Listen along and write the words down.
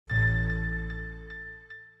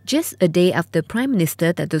Just a day after Prime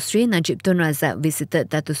Minister Datuk Seri Najib Tun Razak visited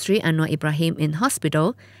Datuk Seri Anwar Ibrahim in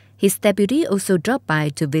hospital, his deputy also dropped by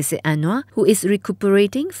to visit Anwar, who is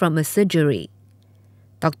recuperating from a surgery.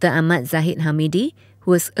 Dr. Ahmad Zahid Hamidi,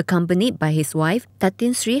 who was accompanied by his wife,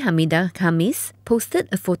 Datin Seri Hamidah Khamis, posted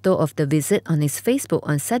a photo of the visit on his Facebook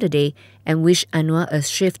on Saturday and wished Anwar a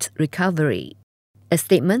swift recovery. A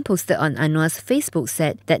statement posted on Anwar's Facebook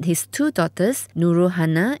said that his two daughters, Nurul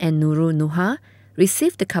Hana and Nurul Nuha,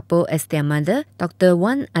 received the couple as their mother, Dr.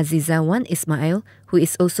 Wan Aziza Wan Ismail, who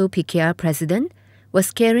is also PKR president,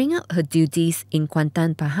 was carrying out her duties in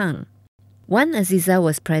Kuantan, Pahang. Wan Aziza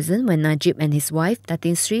was present when Najib and his wife,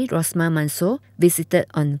 Datin Seri Rosmah Mansor, visited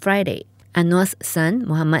on Friday. Anwar's son,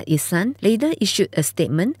 Muhammad Ihsan, later issued a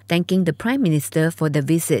statement thanking the Prime Minister for the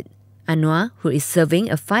visit. Anwar, who is serving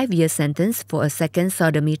a 5-year sentence for a second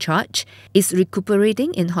sodomy charge, is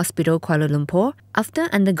recuperating in hospital Kuala Lumpur after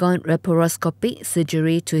undergone laparoscopic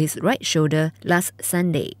surgery to his right shoulder last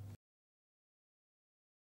Sunday.